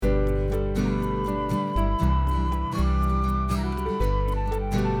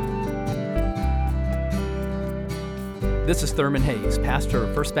This is Thurman Hayes, pastor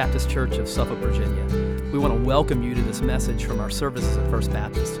of First Baptist Church of Suffolk, Virginia. We want to welcome you to this message from our services at First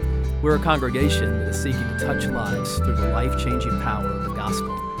Baptist. We're a congregation that is seeking to touch lives through the life-changing power of the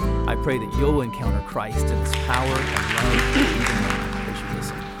gospel. I pray that you'll encounter Christ in his power and love even now as you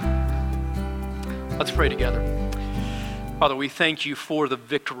listen. Let's pray together. Father, we thank you for the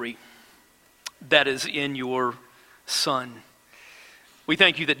victory that is in your Son. We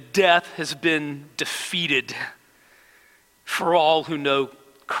thank you that death has been defeated for all who know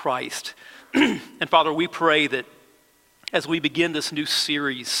Christ. And Father, we pray that as we begin this new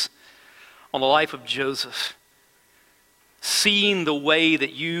series on the life of Joseph, seeing the way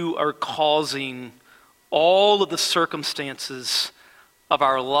that you are causing all of the circumstances of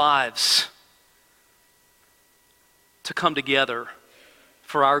our lives to come together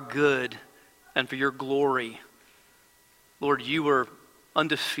for our good and for your glory. Lord, you are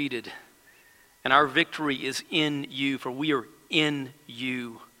undefeated, and our victory is in you, for we are in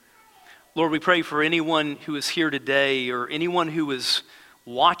you. Lord, we pray for anyone who is here today or anyone who is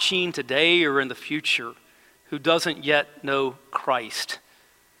watching today or in the future who doesn't yet know Christ.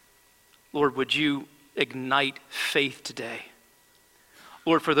 Lord, would you ignite faith today?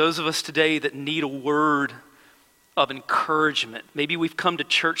 Lord, for those of us today that need a word of encouragement, maybe we've come to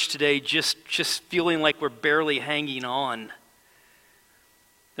church today just feeling like we're barely hanging on.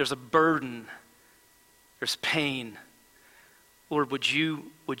 There's a burden. There's pain. Lord, would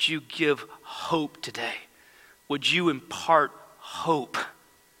you give hope today? Would you impart hope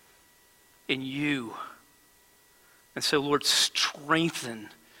in you? And so, Lord, strengthen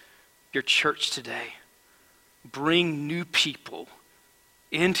your church today. Bring new people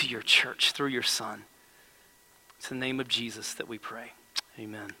into your church through your Son. It's in the name of Jesus that we pray.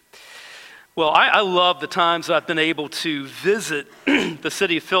 Amen. Well, I love the times I've been able to visit the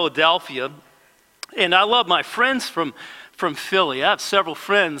city of Philadelphia, and I love my friends from Philly. I have several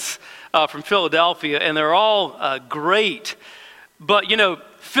friends from Philadelphia, and they're all great. But, you know,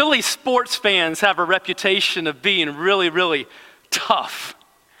 Philly sports fans have a reputation of being really, really tough.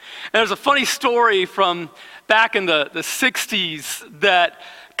 And there's a funny story from back in the 60s that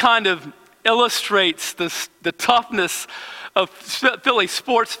kind of illustrates the toughness of Philly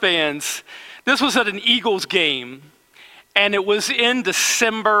sports fans. This was at an Eagles game, and it was in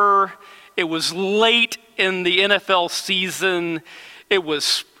December. It was late in the NFL season. It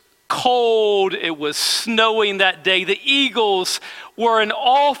was cold. It was snowing that day. The Eagles were an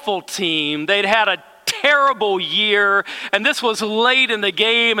awful team. They'd had a terrible year, and this was late in the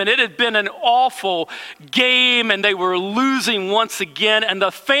game, and it had been an awful game, and they were losing once again, and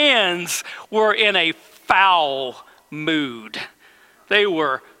the fans were in a foul mood. They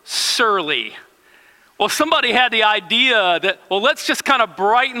were surly. Well, somebody had the idea that, well, let's just kind of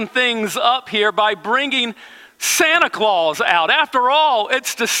brighten things up here by bringing Santa Claus out. After all,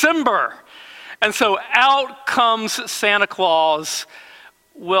 it's December. And so out comes Santa Claus.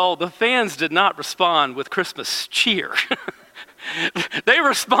 Well, the fans did not respond with Christmas cheer. They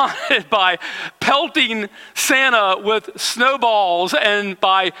responded by pelting Santa with snowballs and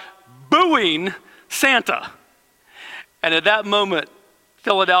by booing Santa. And at that moment,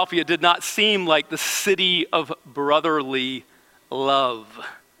 Philadelphia did not seem like the city of brotherly love.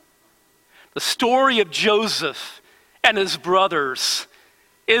 The story of Joseph and his brothers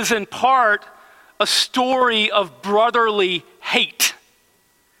is in part a story of brotherly hate.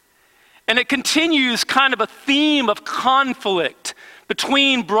 And it continues kind of a theme of conflict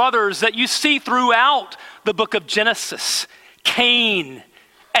between brothers that you see throughout the book of Genesis. Cain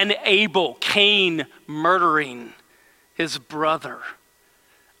and Abel, Cain murdering his brother.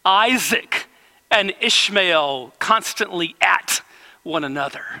 Isaac and Ishmael constantly at one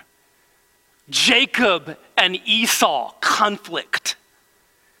another. Jacob and Esau, conflict.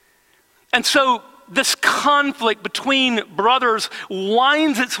 And so this conflict between brothers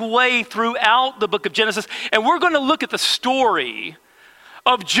winds its way throughout the book of Genesis. And we're going to look at the story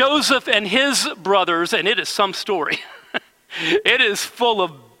of Joseph and his brothers, and it is some story. It is full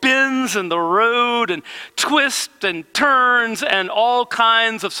of bends in the road and twists and turns and all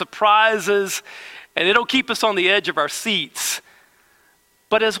kinds of surprises, and it'll keep us on the edge of our seats.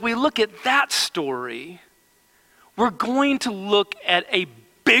 But as we look at that story, we're going to look at a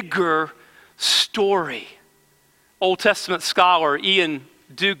bigger story. Old Testament scholar Ian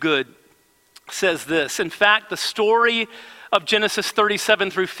Duguid says this: in fact, the story of Genesis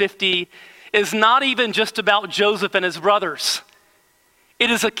 37 through 50 is not even just about Joseph and his brothers. It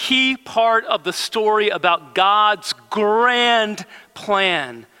is a key part of the story about God's grand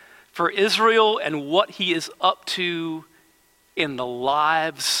plan for Israel and what he is up to in the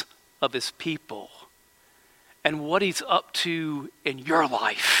lives of his people. and what he's up to in your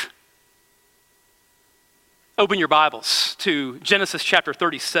life. Open your Bibles to Genesis chapter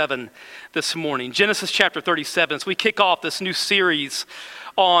 37 this morning. Genesis chapter 37, as we kick off this new series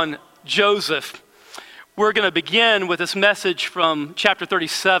on Joseph, we're going to begin with this message from chapter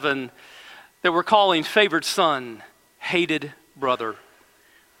 37 that we're calling Favored Son, Hated Brother.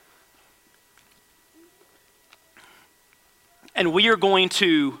 And we are going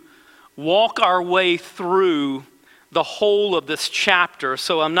to walk our way through the whole of this chapter.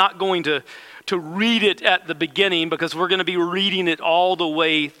 So I'm not going to read it at the beginning because we're going to be reading it all the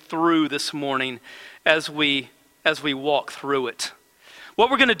way through this morning as we walk through it. What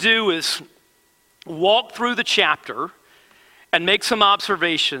we're going to do is walk through the chapter and make some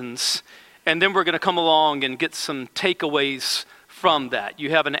observations, and then we're going to come along and get some takeaways from that.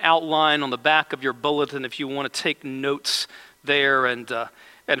 You have an outline on the back of your bulletin if you want to take notes there and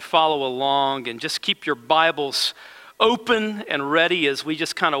follow along, and just keep your Bibles open and ready as we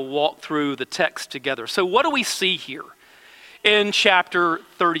just kind of walk through the text together. So what do we see here in chapter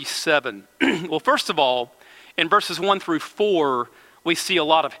 37? Well, first of all, in verses 1 through 4, we see a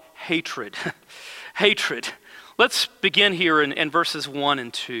lot of hatred. Hatred. Let's begin here in verses 1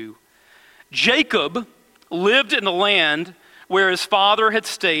 and 2. Jacob lived in the land where his father had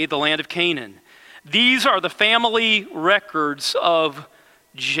stayed, the land of Canaan. These are the family records of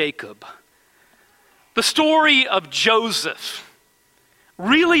Jacob. The story of Joseph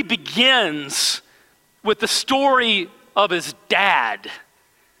really begins with the story of his dad,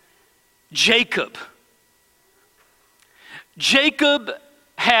 Jacob. Jacob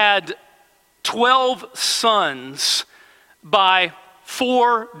had 12 sons by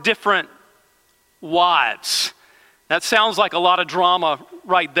 4 different wives. That sounds like a lot of drama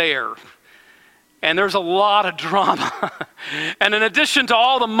right there. And there's a lot of drama. And in addition to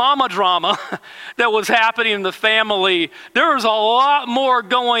all the mama drama that was happening in the family, there was a lot more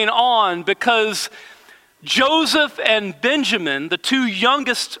going on because Joseph and Benjamin, the 2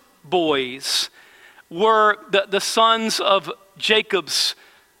 youngest boys, were the sons of Jacob's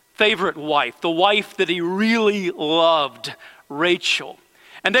favorite wife, the wife that he really loved, Rachel.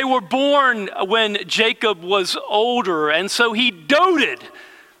 And they were born when Jacob was older, and so he doted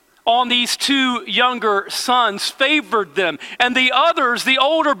on these 2 younger sons, favored them, and the others, the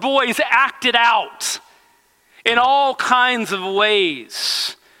older boys, acted out in all kinds of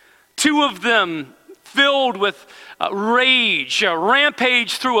ways. 2 of them filled with rage,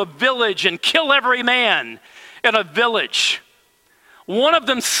 rampage through a village and kill every man in a village. One of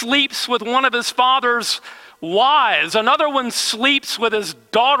them sleeps with one of his father's wives. Another one sleeps with his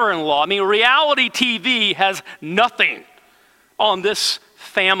daughter-in-law. I mean, reality TV has nothing on this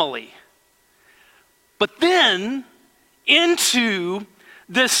family. But then into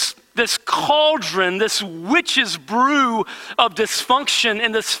this cauldron, this witch's brew of dysfunction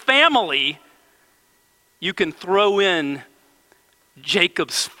in this family, you can throw in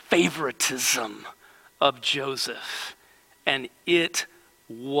Jacob's favoritism of Joseph. And it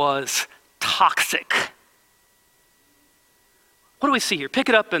was toxic. What do we see here? Pick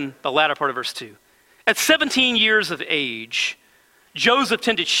it up in the latter part of verse 2. At 17 years of age, Joseph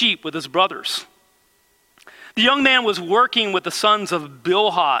tended sheep with his brothers. The young man was working with the sons of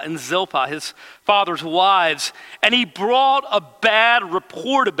Bilhah and Zilpah, his father's wives, and he brought a bad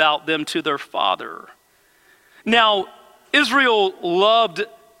report about them to their father. Now, Israel loved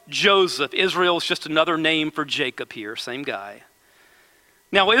Joseph. Israel is just another name for Jacob here, same guy.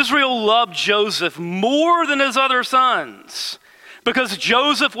 Now, Israel loved Joseph more than his other sons because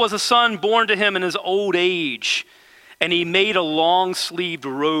Joseph was a son born to him in his old age, and he made a long-sleeved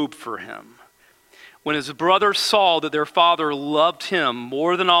robe for him. When his brothers saw that their father loved him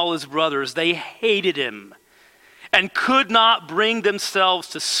more than all his brothers, they hated him and could not bring themselves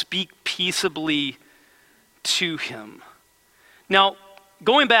to speak peaceably to him. Now,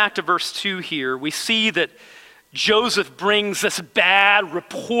 going back to verse 2 here, we see that Joseph brings this bad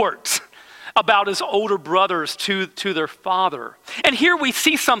report about his older brothers to their father. And here we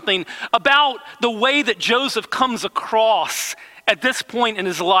see something about the way that Joseph comes across at this point in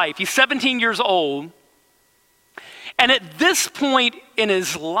his life. He's 17 years old. And at this point in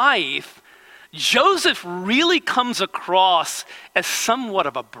his life, Joseph really comes across as somewhat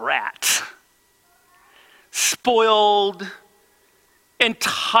of a brat. Spoiled,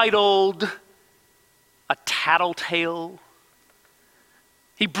 entitled, a tattletale.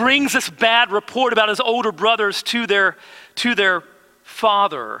 He brings this bad report about his older brothers to their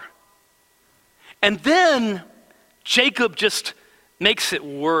father. And then Jacob just makes it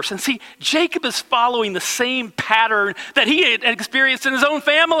worse. And see, Jacob is following the same pattern that he had experienced in his own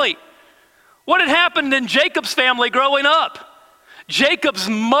family. What had happened in Jacob's family growing up? Jacob's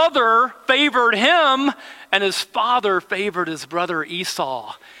mother favored him, and his father favored his brother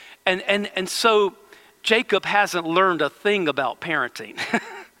Esau. And so Jacob hasn't learned a thing about parenting.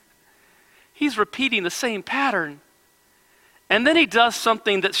 He's repeating the same pattern. And then he does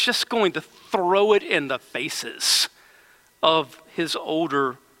something that's just going to throw it in the faces of his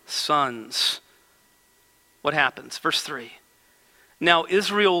older sons. What happens? Verse 3. Now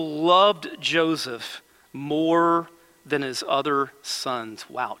Israel loved Joseph more than his other sons.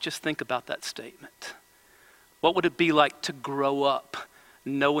 Wow, just think about that statement. What would it be like to grow up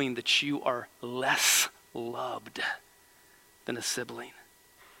knowing that you are less loved than a sibling?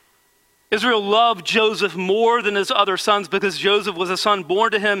 Israel loved Joseph more than his other sons because Joseph was a son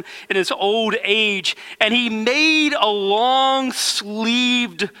born to him in his old age, and he made a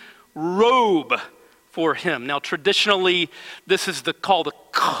long-sleeved robe for him. Now, traditionally, this is called a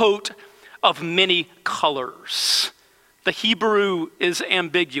coat of many colors. The Hebrew is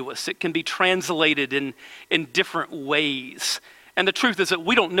ambiguous. It can be translated in different ways. And the truth is that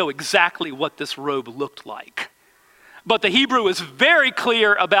we don't know exactly what this robe looked like. But the Hebrew is very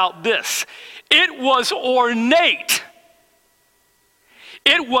clear about this. It was ornate.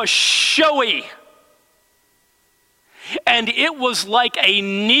 It was showy. And it was like a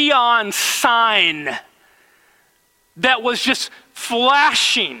neon sign that was just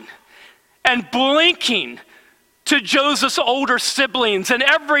flashing and blinking to Joseph's older siblings. And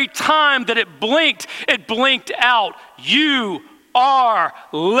every time that it blinked out, "You are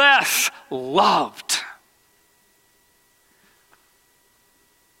less loved."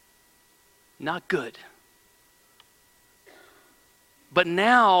 Not good. But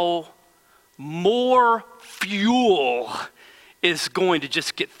now, more fuel is going to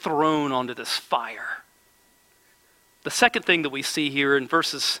just get thrown onto this fire. The second thing that we see here in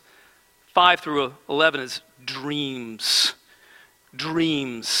verses 5 through 11 is dreams.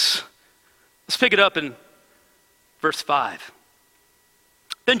 Dreams. Let's pick it up in verse 5.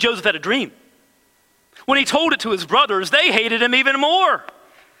 Then Joseph had a dream. When he told it to his brothers, they hated him even more.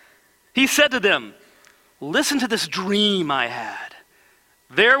 He said to them, "Listen to this dream I had.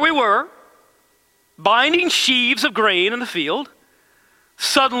 There we were, binding sheaves of grain in the field.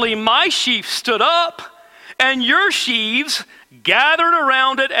 Suddenly my sheaf stood up, and your sheaves gathered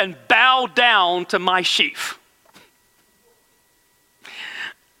around it and bowed down to my sheaf."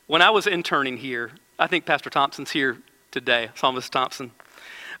 When I was interning here, I think Pastor Thompson's here today, Psalmist Thompson.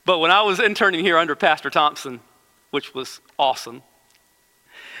 But when I was interning here under Pastor Thompson, which was awesome,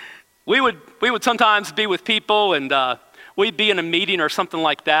 we would sometimes be with people, and we'd be in a meeting or something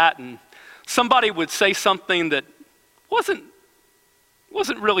like that, and somebody would say something that wasn't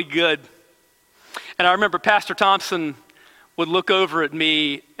really good. And I remember Pastor Thompson would look over at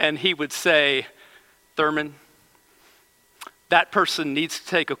me and he would say, "Thurman, that person needs to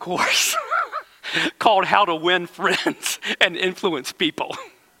take a course called How to Win Friends and Influence People."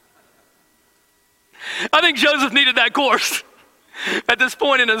 I think Joseph needed that course at this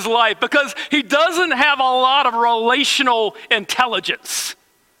point in his life because he doesn't have a lot of relational intelligence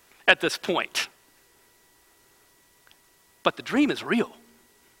at this point. But the dream is real.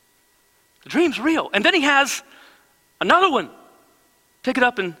 The dream's real. And then he has another one. Pick it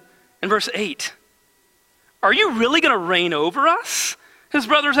up in verse 8. "Are you really going to reign over us?" his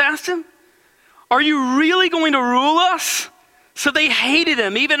brothers asked him. "Are you really going to rule us?" So they hated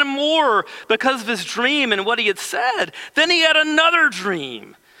him even more because of his dream and what he had said. Then he had another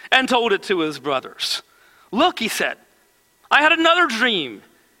dream and told it to his brothers. "Look," he said, "I had another dream.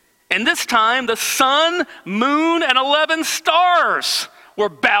 And this time the sun, moon, and 11 stars were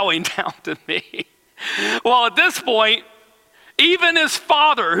bowing down to me." Well, at this point, even his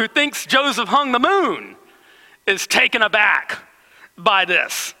father, who thinks Joseph hung the moon, is taken aback by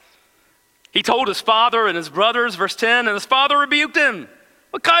this. He told his father and his brothers, verse 10, and his father rebuked him.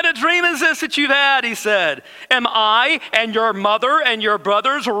 "What kind of dream is this that you've had?" he said. "Am I and your mother and your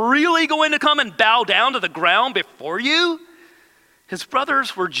brothers really going to come and bow down to the ground before you?" His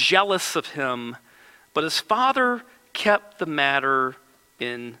brothers were jealous of him, but his father kept the matter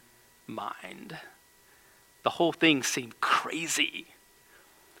in mind. The whole thing seemed crazy.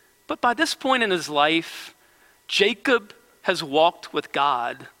 But by this point in his life, Jacob has walked with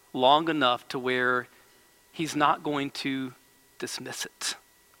God long enough to where he's not going to dismiss it.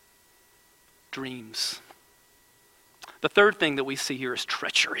 Dreams. The third thing that we see here is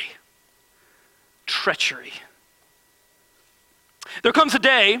treachery. Treachery. There comes a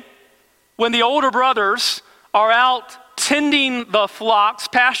day when the older brothers are out tending the flocks,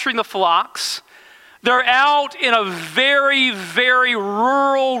 pasturing the flocks. They're out in a very, very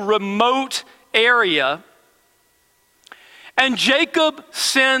rural, remote area. And Jacob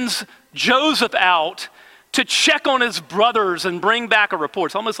sends Joseph out to check on his brothers and bring back a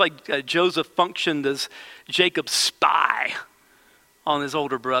report. It's almost like Joseph functioned as Jacob's spy on his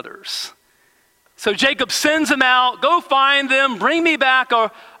older brothers. So Jacob sends him out, go find them, bring me back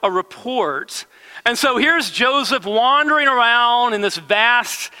a report. And so here's Joseph wandering around in this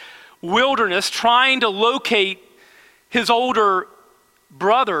vast wilderness trying to locate his older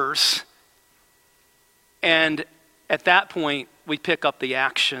brothers. And at that point, we pick up the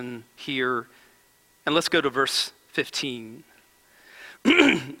action here. And let's go to verse 15.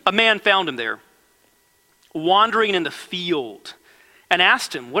 A man found him there, wandering in the field, and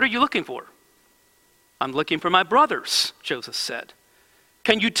asked him, "What are you looking for?" "I'm looking for my brothers," Joseph said.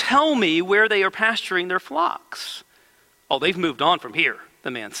 "Can you tell me where they are pasturing their flocks?" "Oh, they've moved on from here," the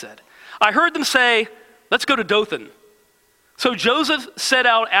man said. "I heard them say, 'Let's go to Dothan.'" So Joseph set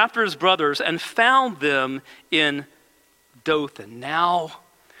out after his brothers and found them in Dothan. Now,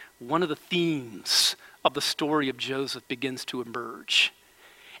 one of the themes of the story of Joseph begins to emerge.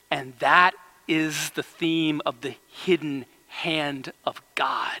 And that is the theme of the hidden hand of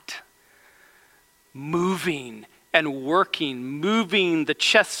God. Moving and working, moving the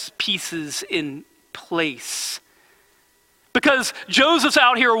chess pieces in place. Because Joseph's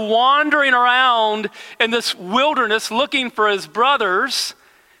out here wandering around in this wilderness looking for his brothers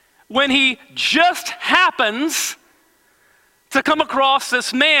when he just happens to come across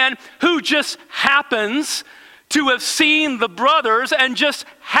this man who just happens to have seen the brothers and just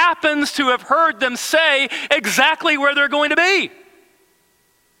happens to have heard them say exactly where they're going to be.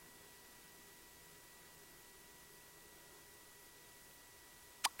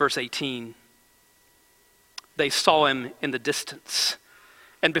 Verse 18, they saw him in the distance,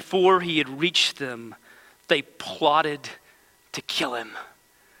 and before he had reached them, they plotted to kill him.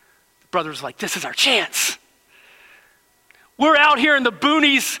 The brothers were like, "This is our chance. We're out here in the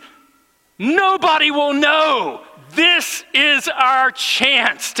boonies. Nobody will know. This is our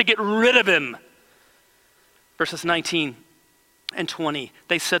chance to get rid of him." Verses 19 and 20,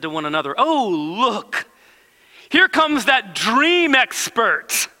 they said to one another, "Oh, look, here comes that dream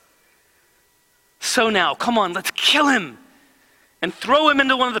expert. So now, come on, let's kill him and throw him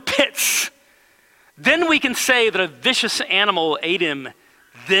into one of the pits. Then we can say that a vicious animal ate him.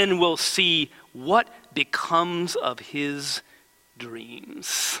 Then we'll see what becomes of his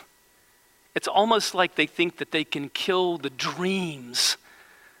dreams." It's almost like they think that they can kill the dreams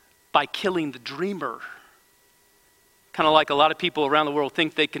by killing the dreamer. Kind of like a lot of people around the world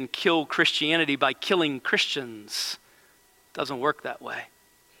think they can kill Christianity by killing Christians. It doesn't work that way.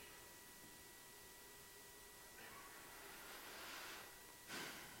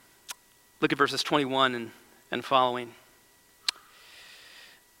 Look at verses 21 and following.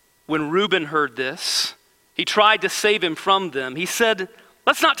 When Reuben heard this, he tried to save him from them. He said,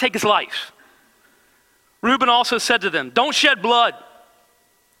 "Let's not take his life." Reuben also said to them, "Don't shed blood.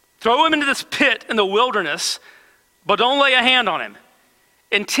 Throw him into this pit in the wilderness, but don't lay a hand on him,"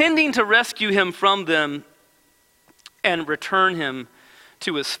 intending to rescue him from them and return him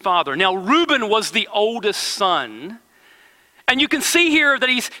to his father. Now, Reuben was the oldest son, and you can see here that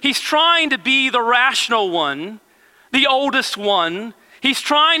he's trying to be the rational one, the oldest one. He's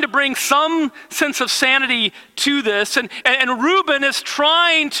trying to bring some sense of sanity to this, and Reuben is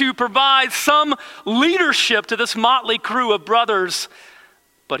trying to provide some leadership to this motley crew of brothers,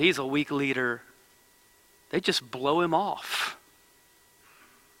 but he's a weak leader. They just blow him off.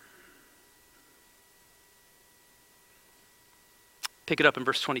 Pick it up in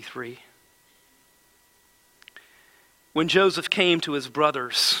verse 23. When Joseph came to his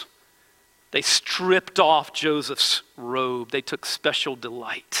brothers, they stripped off Joseph's robe. They took special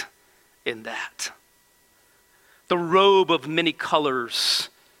delight in that. The robe of many colors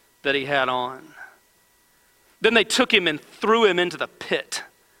that he had on. Then they took him and threw him into the pit.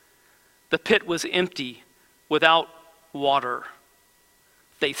 The pit was empty, without water.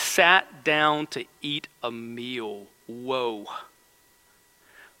 They sat down to eat a meal. Whoa.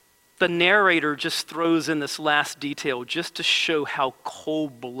 The narrator just throws in this last detail just to show how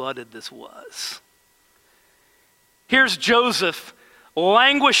cold-blooded this was. Here's Joseph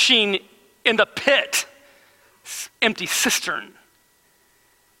languishing in the pit, empty cistern,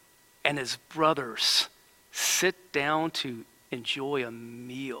 and his brothers sit down to enjoy a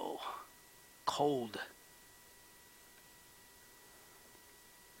meal, cold.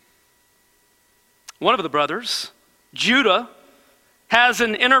 One of the brothers, Judah, has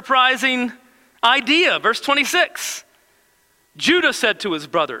an enterprising idea. Verse 26. Judah said to his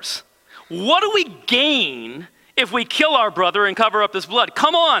brothers, what do we gain if we kill our brother and cover up his blood?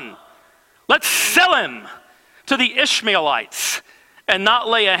 Come on, let's sell him to the Ishmaelites and not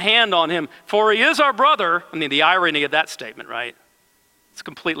lay a hand on him, for he is our brother. I mean, the irony of that statement, right? It's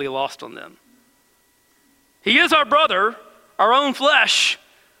completely lost on them. He is our brother, our own flesh.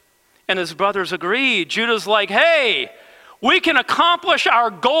 And his brothers agreed. Judah's like, hey, we can accomplish our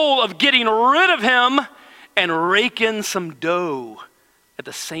goal of getting rid of him and rake in some dough at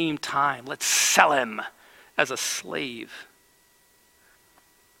the same time. Let's sell him as a slave.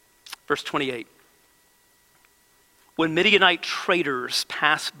 Verse 28. When Midianite traders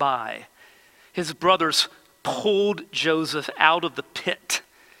passed by, his brothers pulled Joseph out of the pit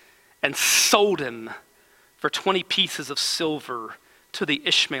and sold him for 20 pieces of silver to the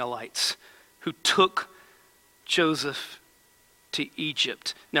Ishmaelites, who took Joseph to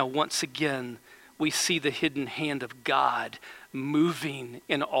Egypt. Now, once again, we see the hidden hand of God moving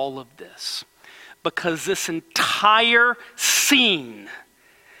in all of this, because this entire scene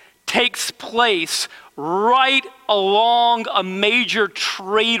takes place right along a major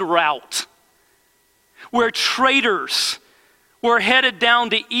trade route where traders were headed down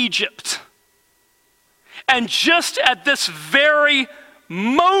to Egypt. And just at this very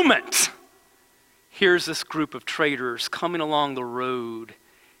moment, here's this group of traders coming along the road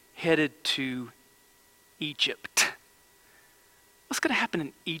headed to Egypt. What's going to happen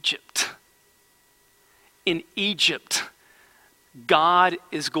in Egypt? In Egypt, God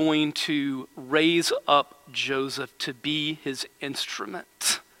is going to raise up Joseph to be his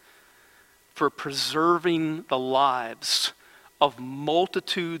instrument for preserving the lives of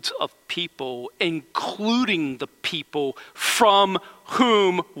multitudes of people, including the people from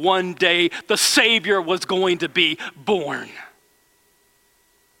whom one day the Savior was going to be born.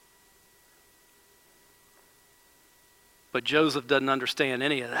 But Joseph doesn't understand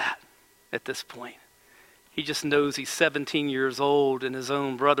any of that at this point. He just knows he's 17 years old and his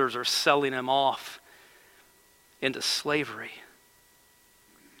own brothers are selling him off into slavery.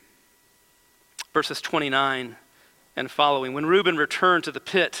 Verses 29 and following. When Reuben returned to the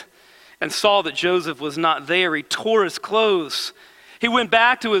pit and saw that Joseph was not there, he tore his clothes. He went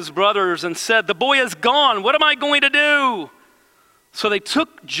back to his brothers and said, "The boy is gone. What am I going to do?" So they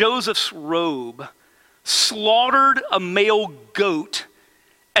took Joseph's robe, slaughtered a male goat,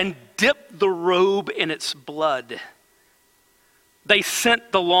 and dipped the robe in its blood. They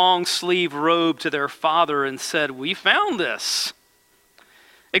sent the long-sleeve robe to their father and said, "We found this.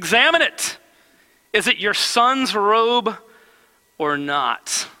 Examine it. Is it your son's robe or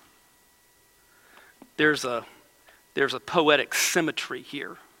not?" There's a poetic symmetry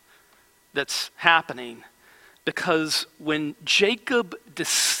here that's happening, because when Jacob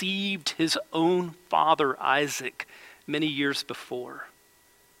deceived his own father Isaac many years before,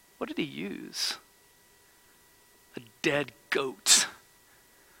 what did he use? A dead goat.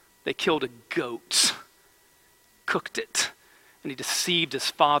 They killed a goat, cooked it, and he deceived his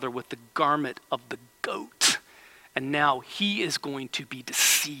father with the garment of the goat. And now he is going to be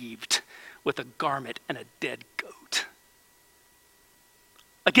deceived with a garment and a dead goat.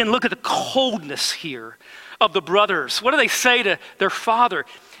 Again, look at the coldness here of the brothers. What do they say to their father?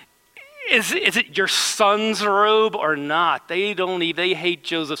 Is it your son's robe or not? They hate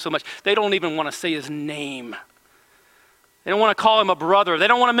Joseph so much, they don't even want to say his name. They don't want to call him a brother. They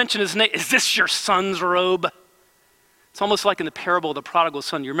don't want to mention his name. Is this your son's robe? It's almost like in the parable of the prodigal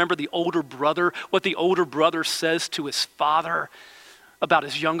son. You remember the older brother, what the older brother says to his father about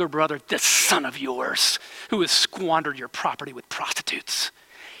his younger brother? "This son of yours who has squandered your property with prostitutes,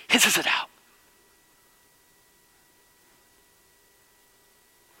 hisses it out."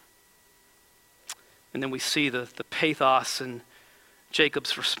 And then we see the pathos in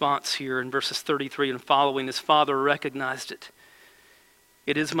Jacob's response here in verses 33 and following. His father recognized it.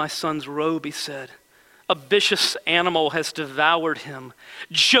 "It is my son's robe," he said. "A vicious animal has devoured him.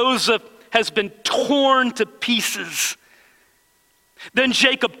 Joseph has been torn to pieces." Then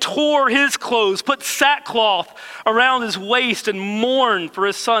Jacob tore his clothes, put sackcloth around his waist, and mourned for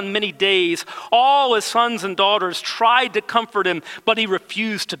his son many days. All his sons and daughters tried to comfort him, but he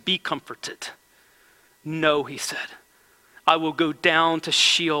refused to be comforted. "No," he said, "I will go down to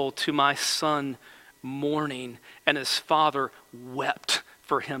Sheol to my son mourning." And his father wept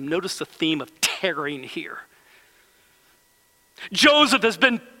for him. Notice the theme of tearing here. Joseph has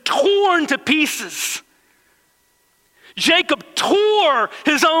been torn to pieces. Jacob tore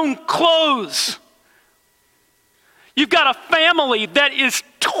his own clothes. You've got a family that is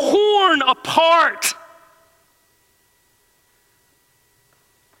torn apart.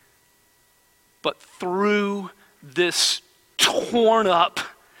 But through this torn up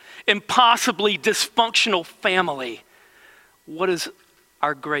impossibly dysfunctional family, what is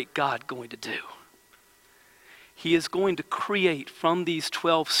our great God going to do? He is going to create from these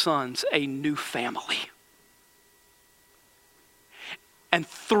 12 sons a new family. And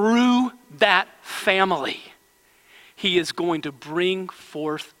through that family, he is going to bring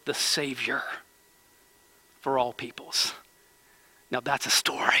forth the Savior for all peoples. Now that's a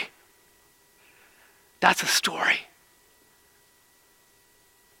story. That's a story.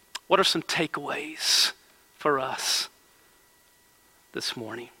 What are some takeaways for us this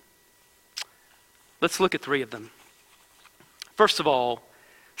morning? Let's look at 3 of them. First of all,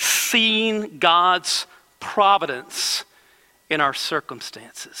 seeing God's providence in our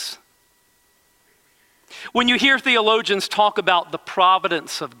circumstances. When you hear theologians talk about the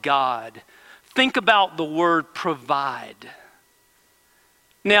providence of God, think about the word provide.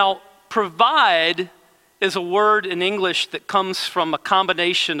 Now, provide is a word in English that comes from a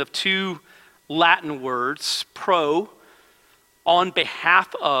combination of 2 Latin words, pro, on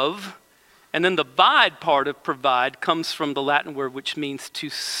behalf of, and then the vide part of provide comes from the Latin word which means to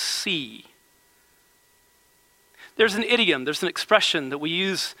see. There's an idiom, there's an expression that we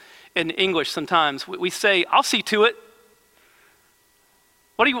use in English sometimes. We say, I'll see to it.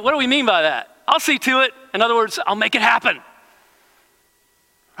 What do we mean by that? I'll see to it. In other words, I'll make it happen.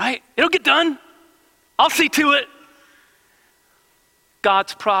 Right? It'll get done. I'll see to it.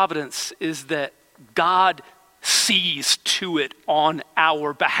 God's providence is that God sees to it on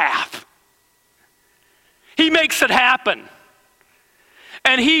our behalf. He makes it happen.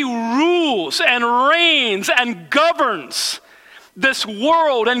 And he rules and reigns and governs this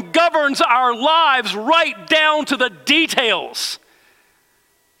world and governs our lives right down to the details.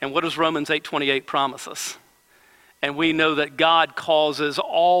 And what does Romans 8:28 promise us? And we know that God causes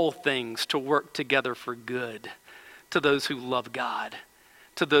all things to work together for good to those who love God,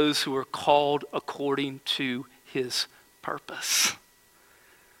 to those who are called according to his purpose.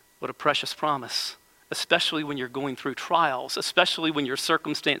 What a precious promise, especially when you're going through trials, especially when your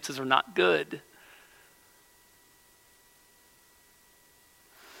circumstances are not good.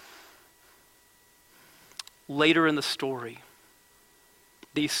 Later in the story,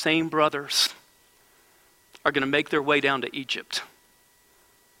 these same brothers are going to make their way down to Egypt.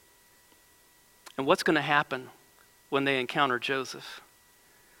 And what's going to happen when they encounter Joseph?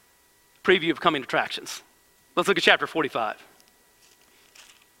 Preview of coming attractions. Let's look at chapter 45.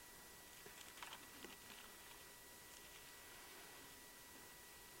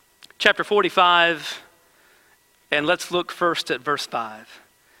 Chapter 45, and let's look first at verse 5.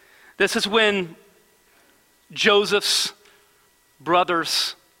 This is when Joseph's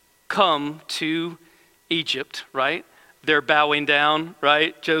brothers come to Egypt, right? They're bowing down,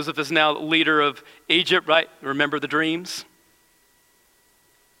 right? Joseph is now leader of Egypt, right? Remember the dreams?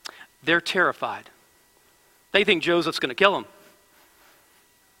 They're terrified. They think Joseph's going to kill them.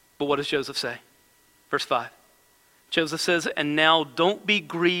 But what does Joseph say? Verse 5. Joseph says, and now don't be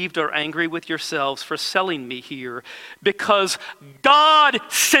grieved or angry with yourselves for selling me here, because God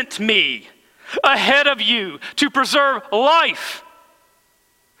sent me ahead of you to preserve life.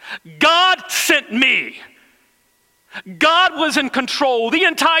 God sent me. God was in control the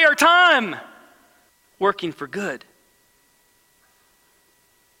entire time, working for good.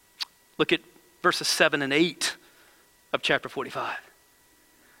 Look at verses 7 and 8 of chapter 45.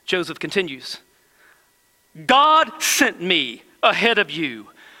 Joseph continues, God sent me ahead of you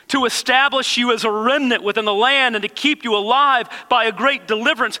to establish you as a remnant within the land and to keep you alive by a great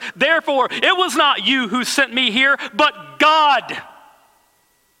deliverance. Therefore, it was not you who sent me here, but God.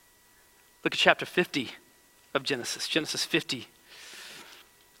 Look at chapter 50 of Genesis, Genesis 50.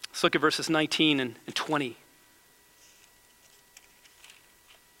 Let's look at verses 19 and 20.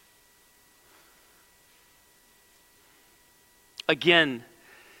 Again,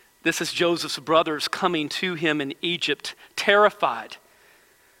 this is Joseph's brothers coming to him in Egypt, terrified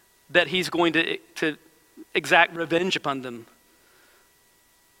that he's going to exact revenge upon them.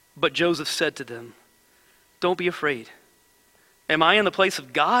 But Joseph said to them, don't be afraid. Am I in the place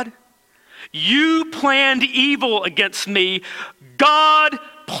of God? You planned evil against me. God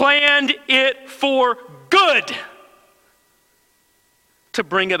planned it for good to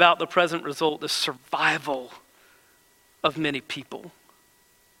bring about the present result, the survival of many people.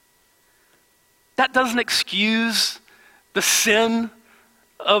 That doesn't excuse the sin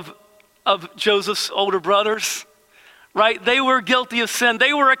of Joseph's older brothers, right? They were guilty of sin.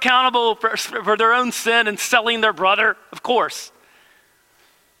 They were accountable for their own sin and selling their brother, of course.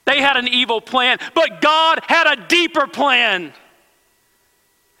 They had an evil plan, but God had a deeper plan.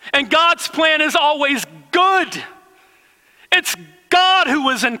 And God's plan is always good. It's God who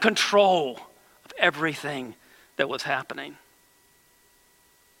was in control of everything that was happening.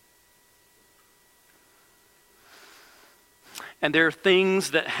 And there are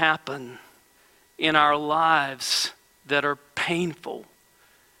things that happen in our lives that are painful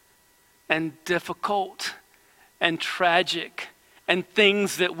and difficult and tragic, and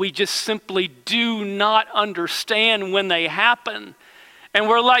things that we just simply do not understand when they happen. And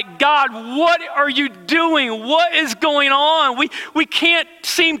we're like, God, what are you doing? What is going on? We can't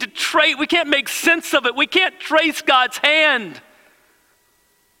seem to trace, we can't make sense of it. We can't trace God's hand.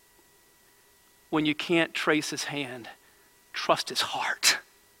 When you can't trace his hand, trust his heart.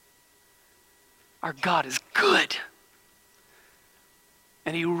 Our God is good.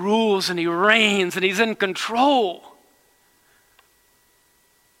 And he rules and he reigns and he's in control.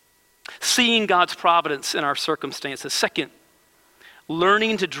 Seeing God's providence in our circumstances. Second,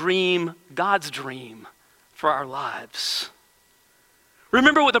 learning to dream God's dream for our lives.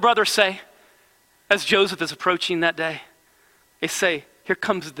 Remember what the brothers say as Joseph is approaching that day? They say, here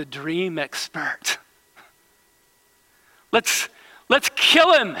comes the dream expert. Let's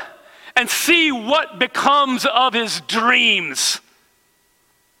kill him and see what becomes of his dreams.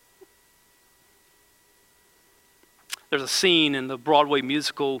 There's a scene in the Broadway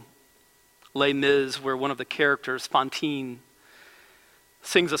musical Les Mis where one of the characters, Fantine,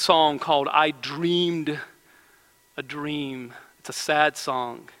 sings a song called I Dreamed a Dream. It's a sad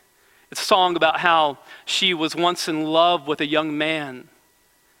song. It's a song about how she was once in love with a young man.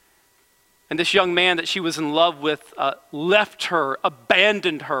 And this young man that she was in love with left her,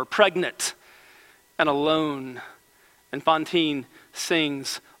 abandoned her, pregnant and alone. And Fantine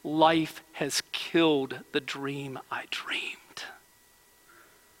sings, life has killed the dream I dreamed.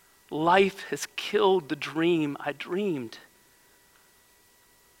 Life has killed the dream I dreamed.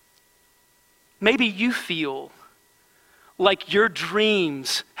 Maybe you feel like your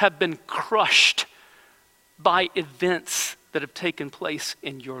dreams have been crushed by events that have taken place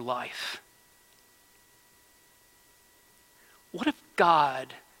in your life. What if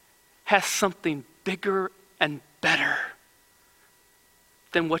God has something bigger and better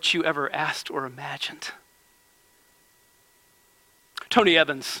than what you ever asked or imagined? Tony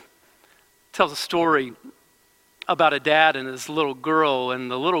Evans tells a story about a dad and his little girl,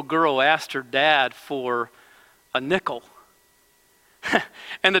 and the little girl asked her dad for a nickel.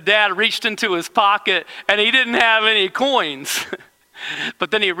 And the dad reached into his pocket and he didn't have any coins.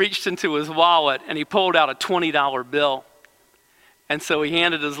 But then he reached into his wallet and he pulled out a $20 bill. And so he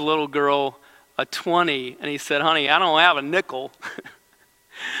handed his little girl a 20 and he said, honey, I don't have a nickel,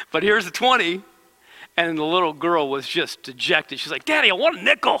 but here's a 20. And the little girl was just dejected. She's like, Daddy, I want a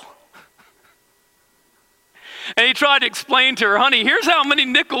nickel. And he tried to explain to her, honey, here's how many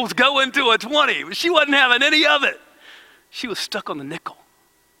nickels go into a 20. But she wasn't having any of it. She was stuck on the nickel.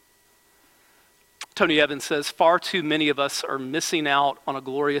 Tony Evans says, far too many of us are missing out on a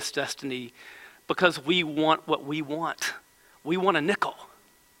glorious destiny because we want what we want. We want a nickel.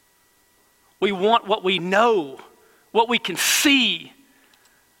 We want what we know, what we can see.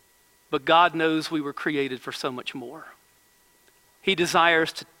 But God knows we were created for so much more. He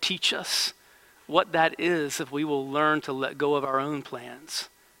desires to teach us what that is if we will learn to let go of our own plans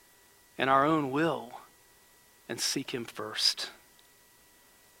and our own will and seek him first.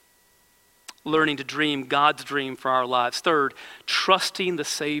 Learning to dream God's dream for our lives. Third, trusting the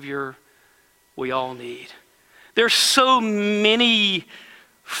Savior we all need. There's so many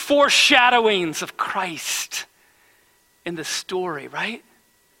foreshadowings of Christ in this story, right?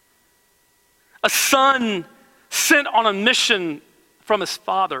 A son sent on a mission from his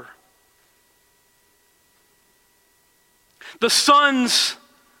father. The son's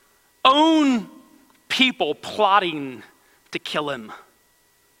own people plotting to kill him.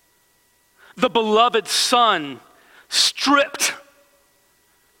 The beloved son stripped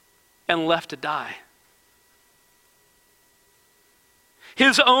and left to die.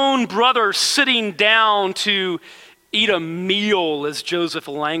 His own brother sitting down to eat a meal as Joseph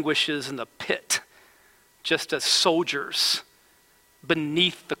languishes in the pit, just as soldiers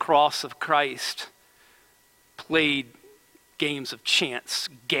beneath the cross of Christ played games of chance,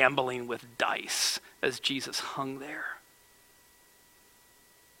 gambling with dice as Jesus hung there.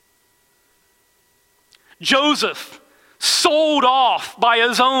 Joseph sold off by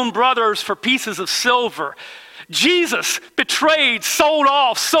his own brothers for pieces of silver. Jesus betrayed, sold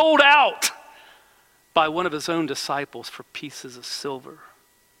off, sold out by one of his own disciples for pieces of silver.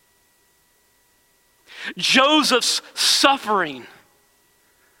 Joseph's suffering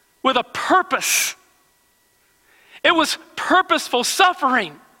with a purpose. It was purposeful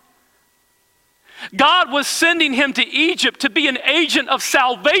suffering. God was sending him to Egypt to be an agent of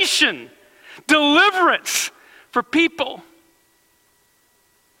salvation, deliverance for people.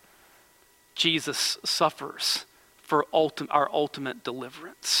 Jesus suffers for our ultimate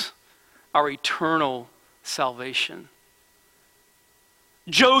deliverance, our eternal salvation.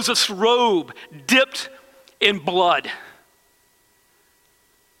 Joseph's robe dipped in blood.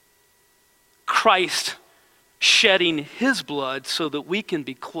 Christ shedding his blood so that we can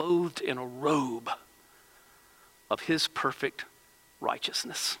be clothed in a robe of his perfect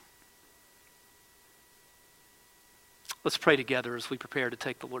righteousness. Let's pray together as we prepare to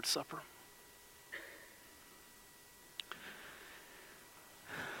take the Lord's Supper.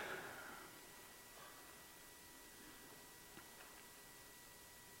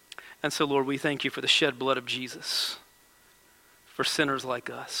 And so, Lord, we thank you for the shed blood of Jesus for sinners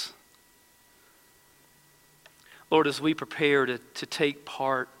like us. Lord, as we prepare to take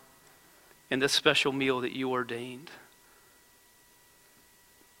part in this special meal that you ordained,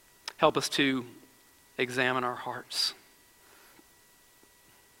 help us to examine our hearts.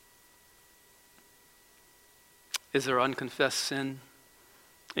 Is there unconfessed sin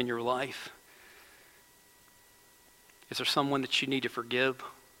in your life? Is there someone that you need to forgive?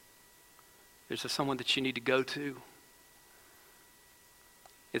 Is there someone that you need to go to?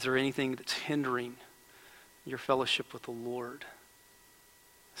 Is there anything that's hindering your fellowship with the Lord?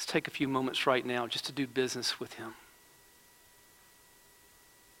 Let's take a few moments right now just to do business with him.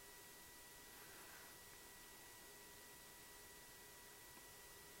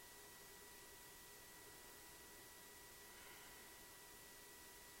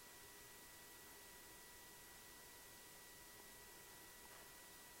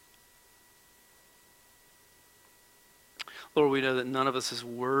 Lord, we know that none of us is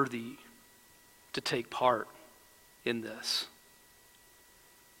worthy to take part in this.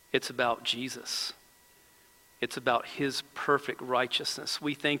 It's about Jesus. It's about his perfect righteousness.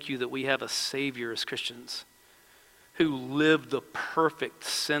 We thank you that we have a Savior as Christians who lived the perfect,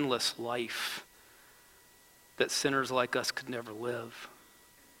 sinless life that sinners like us could never live.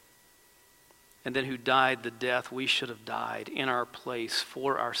 And then who died the death we should have died in our place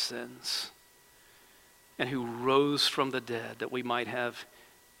for our sins. And who rose from the dead that we might have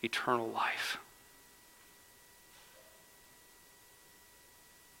eternal life.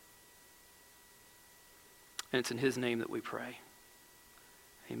 And it's in his name that we pray.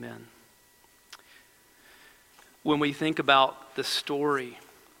 Amen. When we think about the story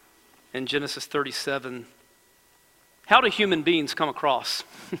in Genesis 37, how do human beings come across?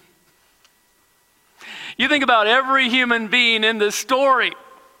 You think about every human being in this story,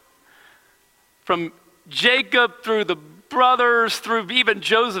 from Jacob through the brothers, through even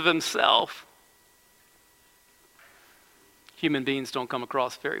Joseph himself. Human beings don't come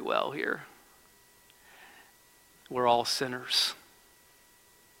across very well here. We're all sinners.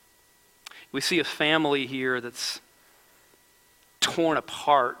 We see a family here that's torn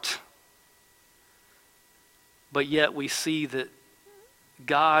apart, but yet we see that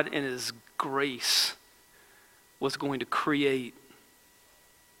God in his grace was going to create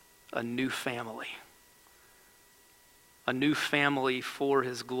a new family. A new family for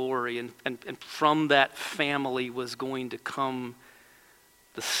his glory. And from that family was going to come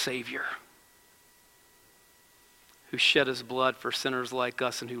the Savior who shed his blood for sinners like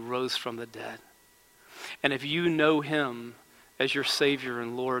us and who rose from the dead. And if you know him as your Savior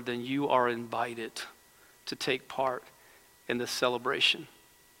and Lord, then you are invited to take part in this celebration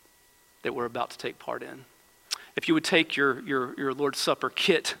that we're about to take part in. If you would take your Lord's Supper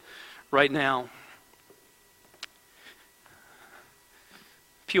kit right now,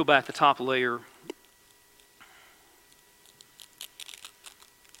 peel back the top layer.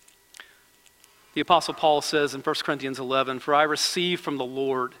 The Apostle Paul says in 1 Corinthians 11, "For I received from the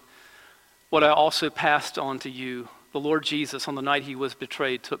Lord what I also passed on to you. The Lord Jesus, on the night he was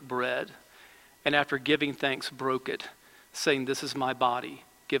betrayed, took bread, and after giving thanks, broke it, saying, 'This is my body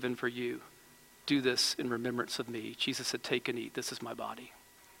given for you. Do this in remembrance of me.' Jesus said, 'Take and eat. This is my body.'"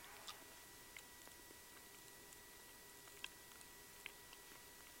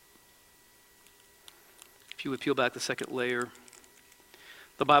 If you would peel back the second layer.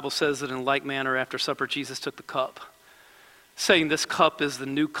 The Bible says that in like manner after supper Jesus took the cup, saying, "This cup is the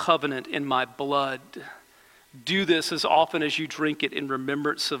new covenant in my blood. Do this as often as you drink it in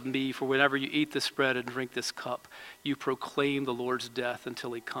remembrance of me. For whenever you eat this bread and drink this cup, you proclaim the Lord's death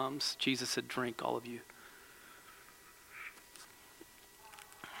until he comes." Jesus said, "Drink, all of you."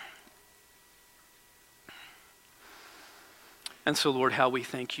 And so, Lord, how we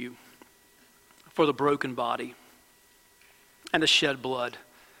thank you for the broken body and the shed blood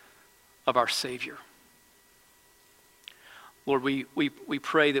of our Savior. Lord, we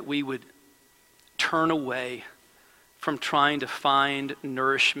pray that we would turn away from trying to find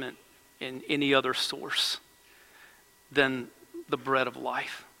nourishment in any other source than the bread of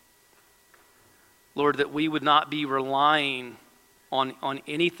life. Lord, that we would not be relying on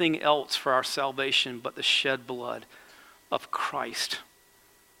anything else for our salvation but the shed blood of Christ,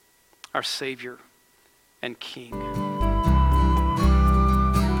 our Savior and King.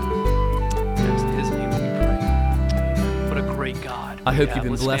 In his name we pray. What a great God. I hope you've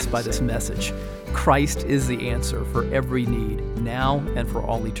been blessed by this message. Christ is the answer for every need, now and for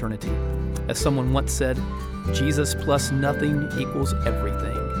all eternity. As someone once said, Jesus plus nothing equals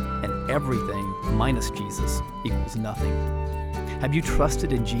everything, and everything minus Jesus equals nothing. Have you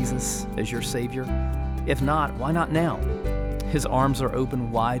trusted in Jesus as your Savior? If not, why not now? His arms are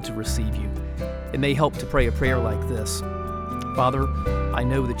open wide to receive you. It may help to pray a prayer like this. Father, I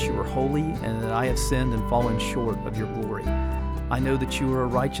know that you are holy and that I have sinned and fallen short of your glory. I know that you are a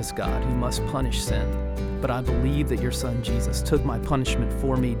righteous God who must punish sin, but I believe that your Son Jesus took my punishment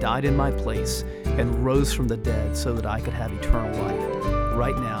for me, died in my place, and rose from the dead so that I could have eternal life.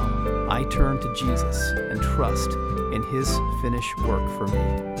 Right now, I turn to Jesus and trust in his finished work for me.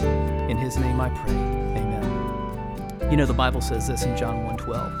 In his name I pray, amen. You know, the Bible says this in John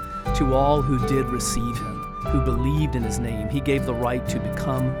 1:12, to all who did receive him, who believed in his name, he gave the right to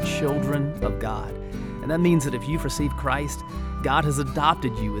become children of God. And that means that if you've received Christ, God has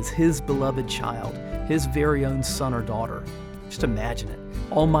adopted you as his beloved child, his very own son or daughter. Just imagine it.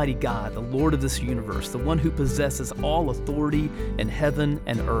 Almighty God, the Lord of this universe, the one who possesses all authority in heaven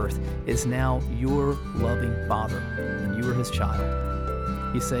and earth, is now your loving Father, and you are his child.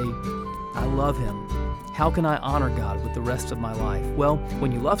 You say, I love him. How can I honor God with the rest of my life? Well,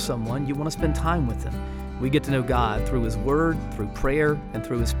 when you love someone, you want to spend time with them. We get to know God through his word, through prayer, and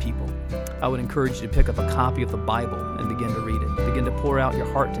through his people. I would encourage you to pick up a copy of the Bible and begin to read it. Begin to pour out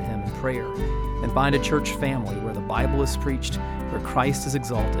your heart to him in prayer. And find a church family where the Bible is preached, where Christ is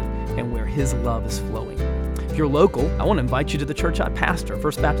exalted, and where his love is flowing. If you're local, I want to invite you to the church I pastor,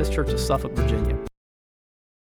 First Baptist Church of Suffolk, Virginia.